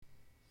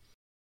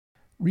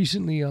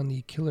Recently on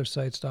the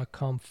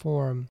killersites.com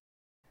forum,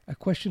 a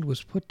question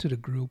was put to the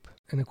group,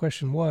 and the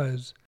question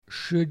was,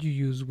 should you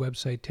use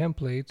website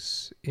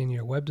templates in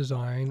your web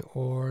design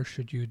or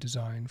should you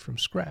design from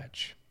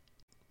scratch?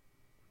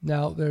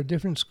 Now, there are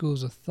different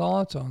schools of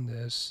thought on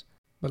this,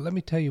 but let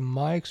me tell you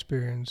my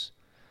experience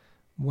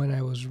when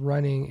I was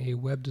running a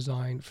web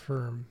design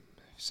firm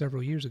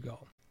several years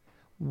ago.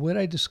 What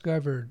I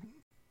discovered,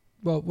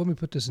 well, let me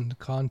put this into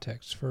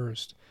context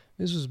first.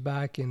 This was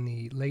back in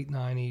the late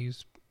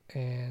 90s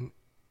and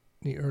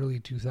the early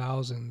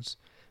 2000s.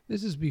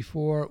 This is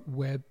before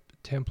web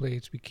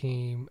templates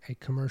became a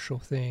commercial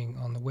thing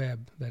on the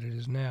web that it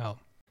is now.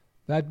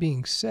 That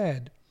being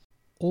said,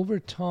 over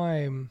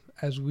time,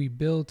 as we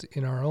built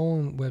in our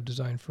own web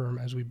design firm,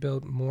 as we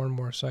built more and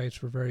more sites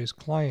for various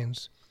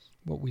clients,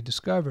 what we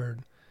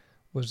discovered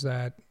was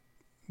that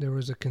there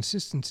was a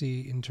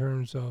consistency in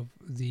terms of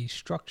the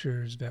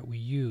structures that we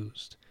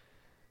used.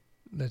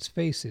 Let's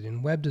face it,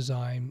 in web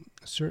design,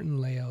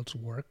 certain layouts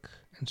work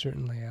and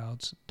certain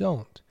layouts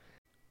don't.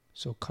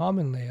 So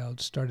common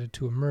layouts started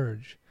to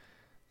emerge.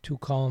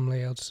 2-column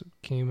layouts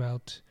came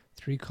out,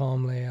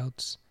 3-column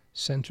layouts,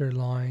 center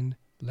aligned,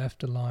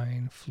 left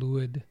aligned,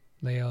 fluid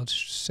layouts,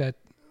 set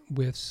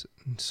widths,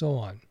 and so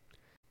on.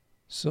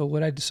 So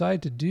what I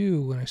decided to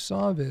do when I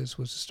saw this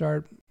was to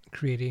start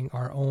creating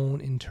our own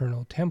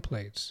internal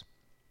templates.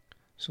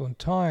 So in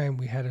time,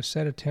 we had a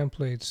set of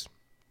templates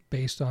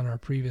based on our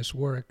previous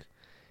work,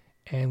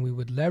 and we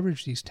would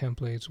leverage these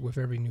templates with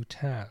every new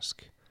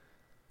task.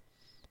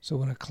 So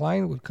when a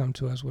client would come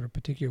to us with a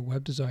particular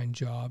web design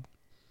job,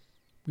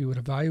 we would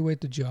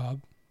evaluate the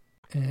job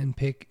and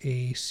pick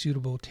a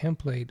suitable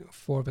template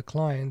for the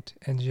client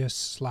and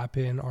just slap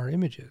in our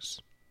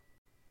images.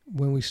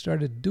 When we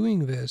started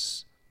doing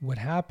this, what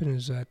happened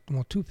is that,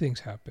 well, two things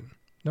happened.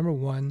 Number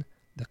one,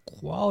 the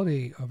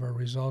quality of our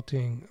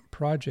resulting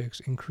projects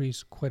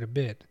increased quite a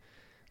bit.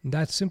 And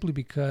that's simply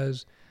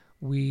because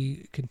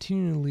we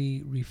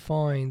continually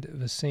refined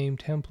the same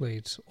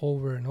templates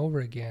over and over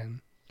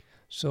again.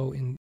 So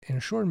in a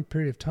short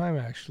period of time,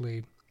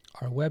 actually,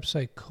 our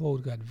website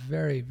code got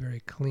very, very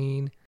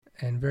clean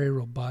and very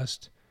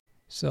robust.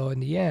 So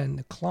in the end,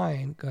 the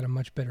client got a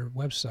much better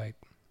website.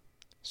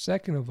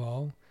 Second of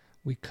all,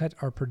 we cut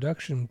our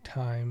production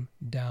time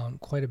down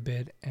quite a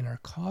bit and our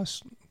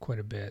costs quite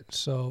a bit.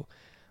 So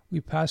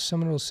we passed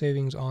some of those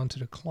savings on to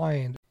the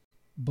client,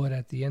 but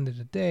at the end of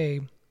the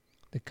day,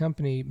 the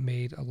company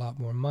made a lot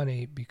more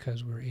money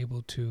because we were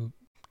able to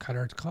cut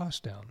our costs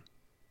down.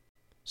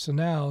 So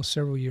now,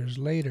 several years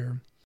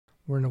later,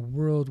 we're in a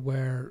world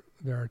where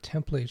there are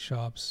template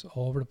shops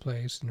all over the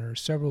place, and there are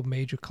several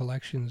major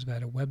collections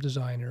that a web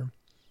designer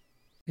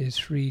is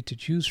free to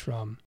choose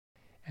from.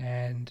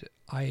 And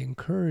I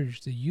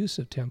encourage the use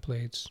of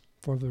templates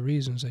for the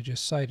reasons I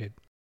just cited.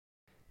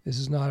 This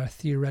is not a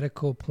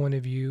theoretical point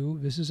of view.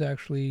 This is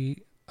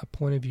actually a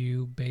point of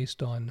view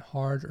based on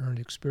hard-earned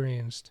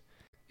experience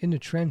in the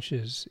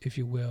trenches, if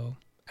you will,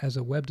 as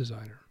a web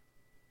designer.